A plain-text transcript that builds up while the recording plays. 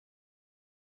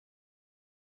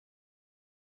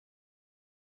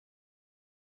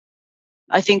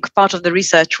I think part of the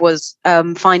research was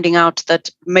finding out that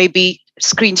maybe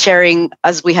screen sharing,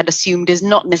 as we had assumed, is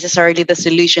not necessarily the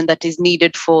solution that is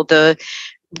needed for the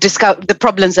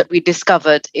problems that we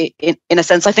discovered. In a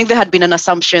sense, I think there had been an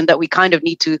assumption that we kind of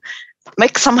need to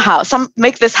make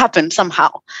this happen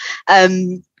somehow,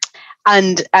 and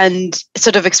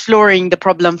sort of exploring the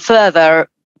problem further.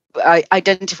 I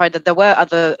identified that there were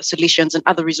other solutions and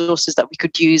other resources that we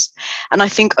could use, and I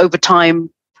think over time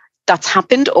that's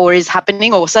happened, or is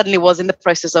happening, or certainly was in the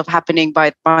process of happening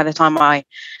by the time I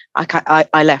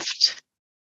left.